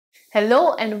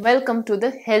Hello and welcome to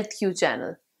the Health Q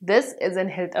channel. This is an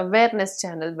health awareness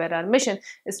channel where our mission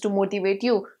is to motivate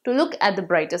you to look at the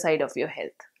brighter side of your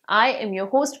health. I am your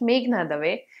host Meghna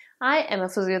Dave. I am a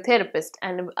physiotherapist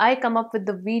and I come up with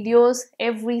the videos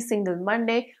every single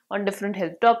Monday on different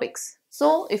health topics.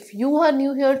 So if you are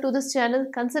new here to this channel,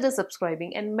 consider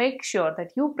subscribing and make sure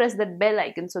that you press that bell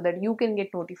icon so that you can get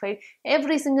notified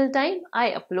every single time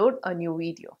I upload a new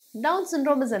video. Down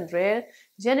syndrome is a rare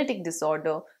genetic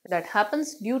disorder that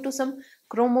happens due to some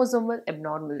chromosomal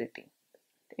abnormality.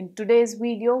 In today's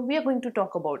video, we are going to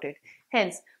talk about it.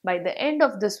 Hence, by the end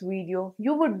of this video,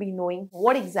 you would be knowing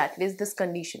what exactly is this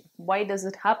condition, why does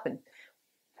it happen,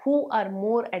 who are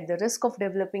more at the risk of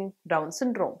developing Down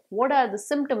syndrome, what are the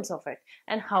symptoms of it,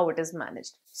 and how it is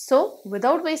managed. So,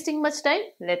 without wasting much time,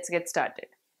 let's get started.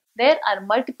 There are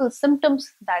multiple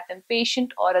symptoms that a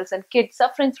patient or else a kid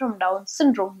suffering from Down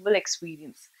syndrome will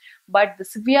experience, but the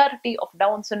severity of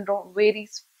Down syndrome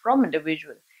varies from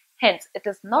individual. Hence, it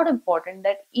is not important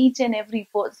that each and every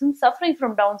person suffering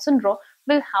from Down syndrome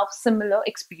will have similar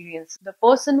experience. The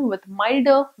person with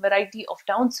milder variety of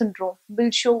Down syndrome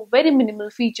will show very minimal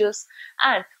features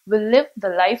and will live the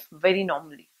life very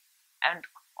normally. And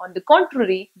on the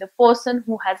contrary, the person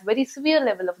who has very severe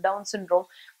level of Down syndrome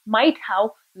might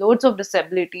have loads of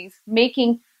disabilities,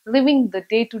 making living the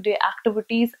day-to-day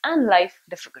activities and life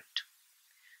difficult.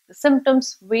 The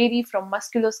symptoms vary from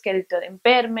musculoskeletal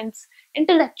impairments,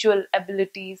 intellectual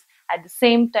abilities, at the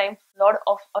same time, a lot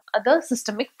of other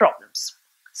systemic problems.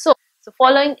 So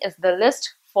following is the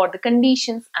list for the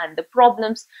conditions and the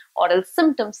problems or else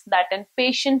symptoms that a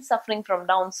patient suffering from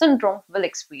Down syndrome will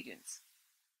experience.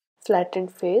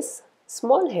 Flattened face,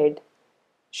 small head,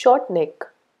 short neck,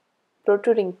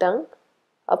 protruding tongue,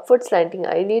 upward slanting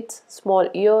eyelids, small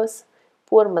ears,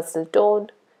 poor muscle tone,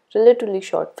 relatively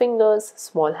short fingers,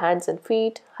 small hands and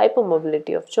feet,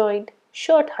 hypermobility of joint,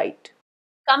 short height.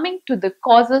 Coming to the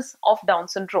causes of Down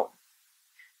syndrome.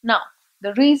 Now,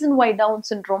 the reason why Down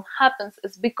syndrome happens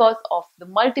is because of the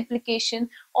multiplication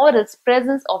or its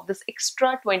presence of this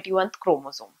extra 21th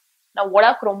chromosome. Now, what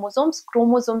are chromosomes?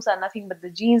 Chromosomes are nothing but the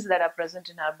genes that are present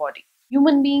in our body.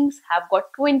 Human beings have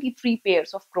got 23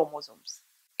 pairs of chromosomes.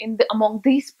 Among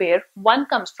these pairs, one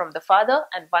comes from the father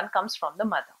and one comes from the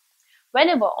mother.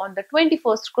 Whenever on the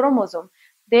 21st chromosome,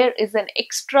 there is an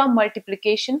extra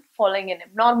multiplication following an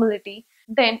abnormality,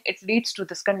 then it leads to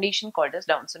this condition called as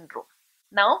Down syndrome.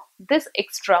 Now, this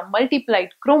extra multiplied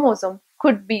chromosome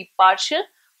could be partial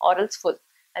or else full,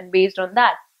 and based on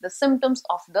that, the symptoms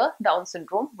of the Down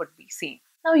syndrome would be seen.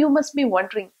 Now, you must be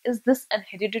wondering, is this an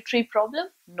hereditary problem?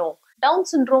 No. Down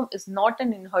syndrome is not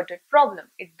an inherited problem.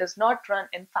 It does not run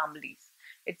in families.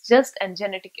 It's just a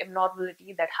genetic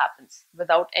abnormality that happens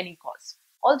without any cause.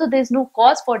 Although there is no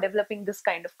cause for developing this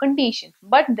kind of condition,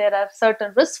 but there are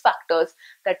certain risk factors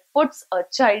that puts a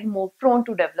child more prone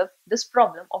to develop this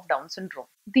problem of Down syndrome.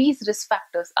 These risk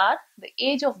factors are the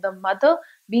age of the mother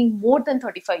being more than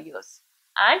 35 years.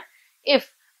 And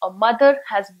if a mother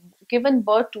has given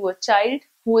birth to a child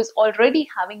who is already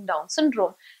having Down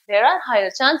syndrome, there are higher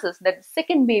chances that the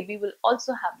second baby will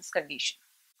also have this condition.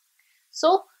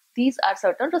 So, these are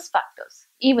certain risk factors.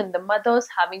 Even the mothers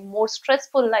having more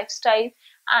stressful lifestyle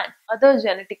and other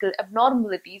genetical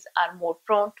abnormalities are more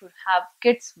prone to have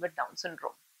kids with Down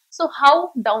syndrome. So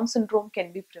how Down syndrome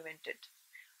can be prevented?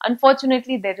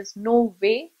 Unfortunately, there is no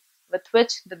way with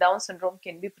which the Down syndrome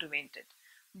can be prevented.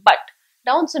 But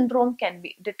Down syndrome can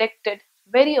be detected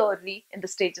very early in the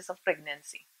stages of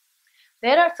pregnancy.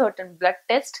 There are certain blood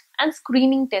tests and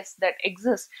screening tests that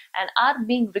exist and are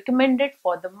being recommended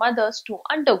for the mothers to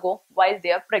undergo while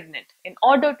they are pregnant in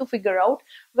order to figure out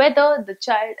whether the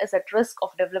child is at risk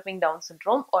of developing Down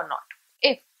syndrome or not.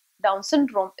 If Down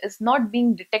syndrome is not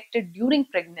being detected during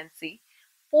pregnancy,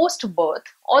 post-birth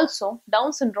also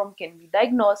Down syndrome can be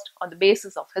diagnosed on the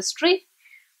basis of history,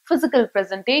 physical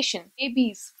presentation,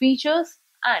 baby's features,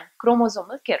 and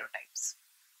chromosomal karyotypes.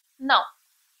 Now,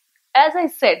 as I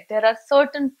said, there are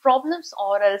certain problems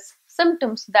or else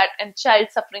symptoms that a child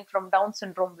suffering from Down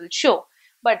syndrome will show.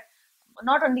 But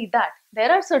not only that,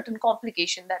 there are certain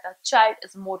complications that a child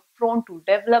is more prone to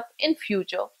develop in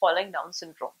future following Down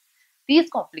syndrome. These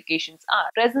complications are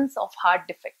presence of heart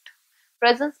defect,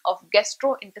 presence of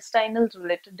gastrointestinal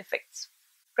related defects,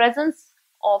 presence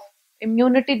of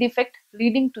immunity defect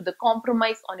leading to the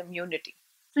compromise on immunity,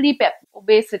 sleep apnea,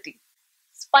 obesity,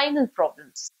 spinal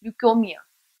problems, leukemia,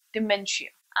 dementia,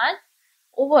 and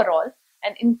overall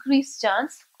an increased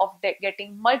chance of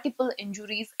getting multiple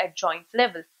injuries at joint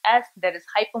level as there is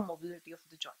hypermobility of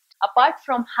the joint. Apart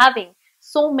from having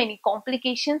so many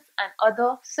complications and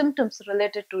other symptoms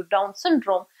related to Down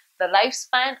syndrome, the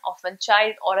lifespan of a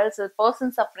child or else a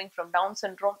person suffering from Down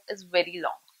syndrome is very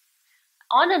long.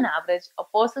 On an average, a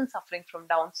person suffering from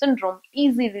Down syndrome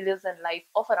easily lives a life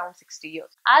of around 60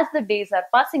 years. As the days are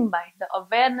passing by, the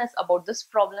awareness about this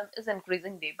problem is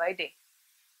increasing day by day.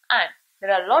 And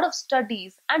there are a lot of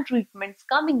studies and treatments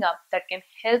coming up that can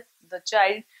help the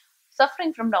child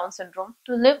suffering from Down syndrome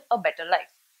to live a better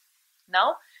life.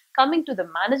 Now, coming to the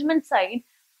management side,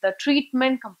 the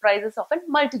treatment comprises of a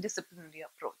multidisciplinary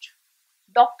approach.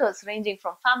 Doctors ranging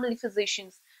from family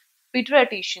physicians,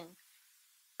 pediatrician,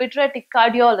 pediatric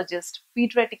cardiologist,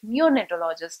 pediatric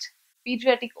neonatologist,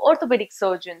 pediatric orthopedic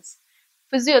surgeons,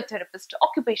 physiotherapists,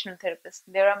 occupational therapists.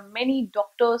 There are many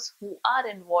doctors who are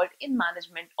involved in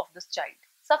management of this child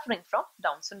suffering from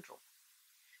Down syndrome.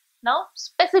 Now,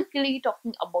 specifically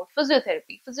talking about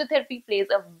physiotherapy, physiotherapy plays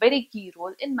a very key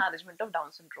role in management of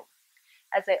Down syndrome.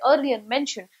 As I earlier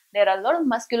mentioned, there are a lot of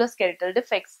musculoskeletal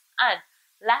defects and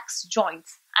lax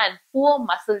joints and poor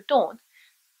muscle tone.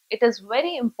 It is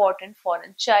very important for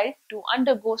a child to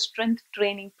undergo strength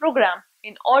training program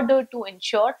in order to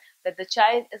ensure that the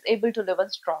child is able to live a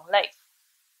strong life.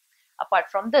 Apart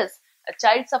from this, a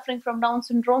child suffering from Down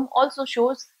syndrome also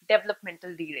shows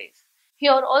developmental delays.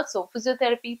 Here also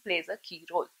physiotherapy plays a key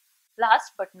role.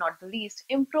 Last but not the least,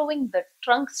 improving the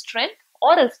trunk strength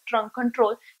or else trunk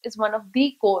control is one of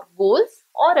the core goals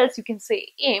or else you can say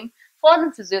aim for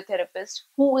a physiotherapist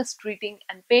who is treating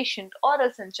a patient or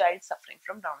else a child suffering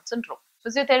from Down syndrome.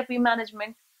 Physiotherapy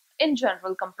management in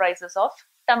general comprises of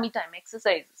tummy time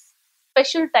exercises,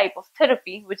 special type of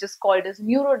therapy which is called as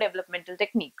neurodevelopmental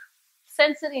technique,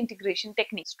 sensory integration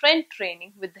technique, strength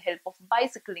training with the help of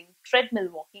bicycling, treadmill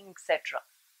walking, etc.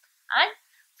 and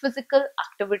physical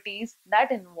activities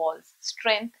that involves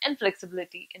strength and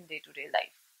flexibility in day-to-day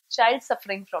life. Child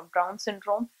suffering from Down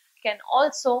syndrome can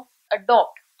also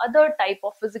adopt other type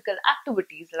of physical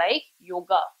activities like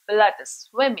yoga, pilates,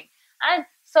 swimming and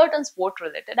certain sport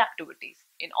related activities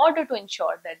in order to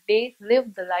ensure that they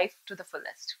live the life to the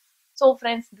fullest. So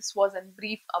friends, this was a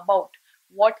brief about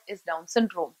what is Down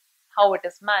syndrome, how it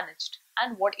is managed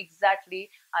and what exactly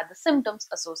are the symptoms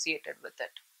associated with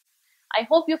it. I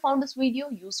hope you found this video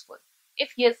useful.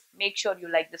 If yes, make sure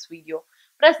you like this video.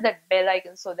 Press that bell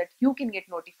icon so that you can get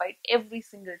notified every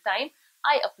single time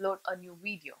I upload a new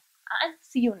video. And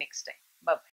see you next time. Bye bye.